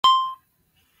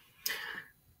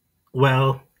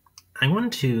Well, I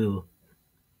want to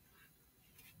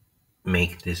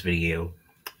make this video.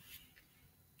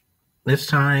 This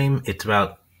time it's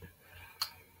about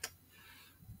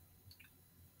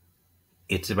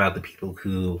the people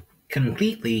who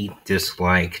completely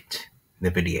disliked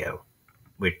the video,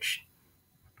 which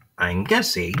I'm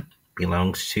guessing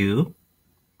belongs to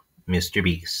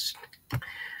MrBeast.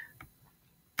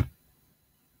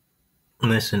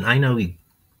 Listen, I know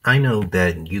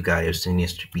that you guys and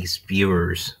MrBeast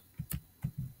viewers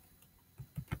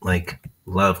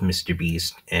love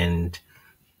MrBeast, and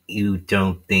you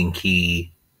don't think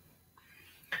he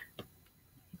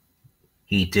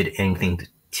did anything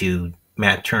to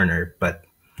Matt Turner, but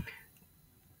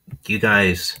you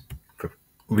guys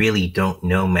really don't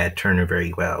know Matt Turner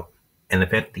very well. And the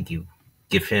fact that you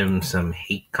give him some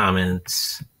hate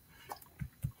comments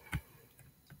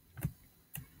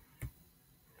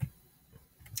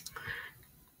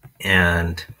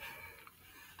and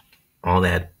all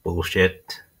that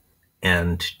bullshit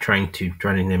and trying to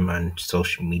threaten him on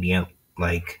social media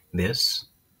like this.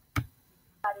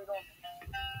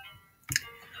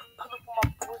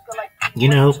 You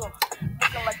know,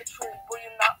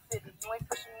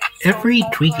 every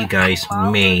tweet you guys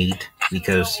made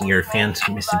because you're fans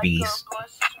of MrBeast,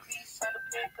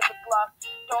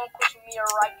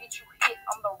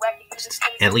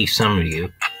 at least some of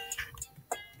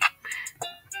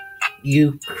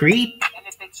you create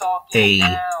a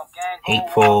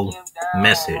hateful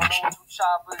message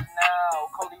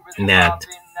that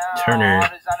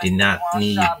Turner did not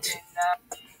need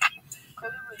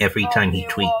every time he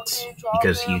tweets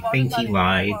because you think he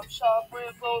lied.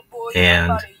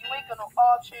 And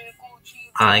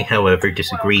I, however,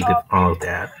 disagree with all of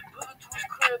that.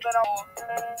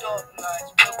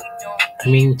 I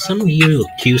mean, some of you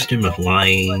accused him of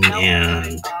lying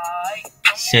and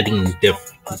sending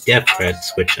death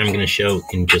threats, which I'm going to show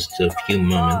in just a few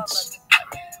moments.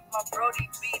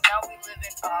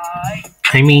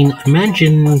 I mean,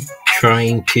 imagine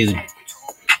trying to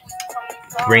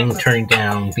bring Turner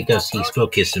down because he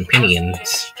spoke his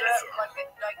opinions.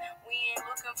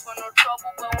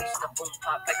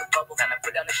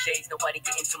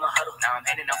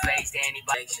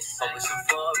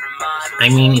 I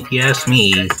mean, if you ask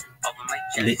me,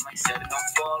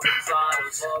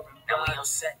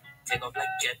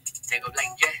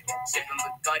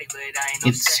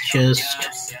 it's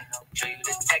just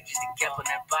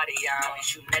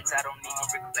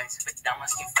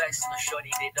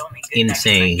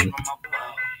insane.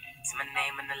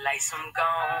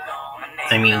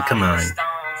 I mean, come on.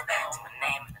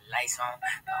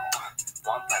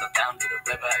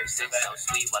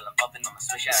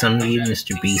 Some of you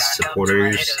MrBeast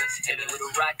supporters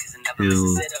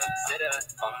who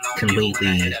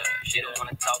completely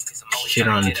shit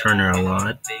on Turner a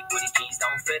lot,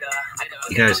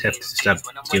 you guys have to stop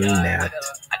doing that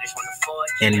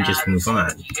and just move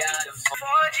on.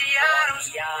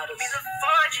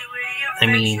 I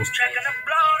mean,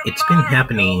 it's been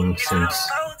happening since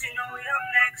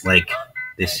like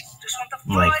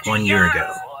 1 year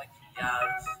ago.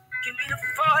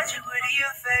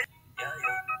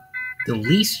 The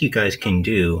least you guys can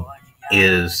do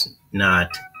is not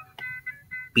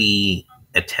be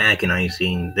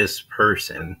antagonizing this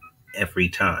person every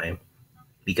time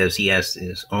because he has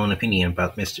his own opinion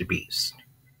about MrBeast.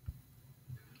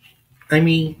 I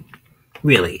mean,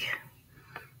 really,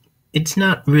 it's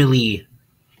not really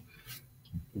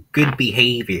good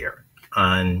behavior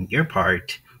on your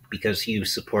part because you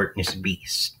support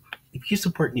MrBeast. If you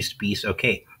support MrBeast,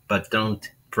 okay, but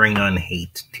don't bring on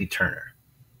hate to Turner.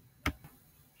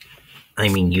 I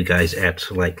mean, you guys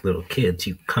act like little kids.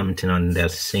 You comment on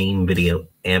that same video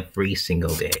every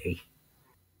single day.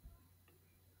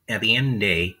 At the end of the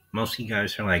day, most of you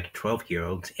guys are like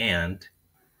 12-year-olds, and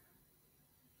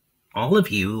all of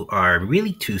you are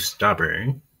really too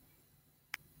stubborn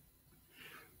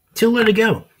to let it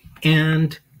go.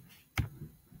 And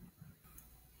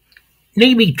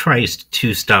maybe tries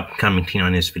to stop commenting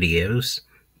on his videos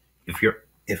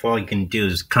if all you can do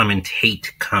is comment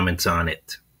hate comments on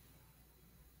it.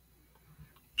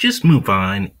 Just move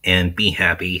on and be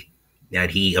happy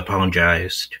that he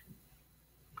apologized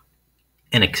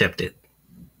and accept it.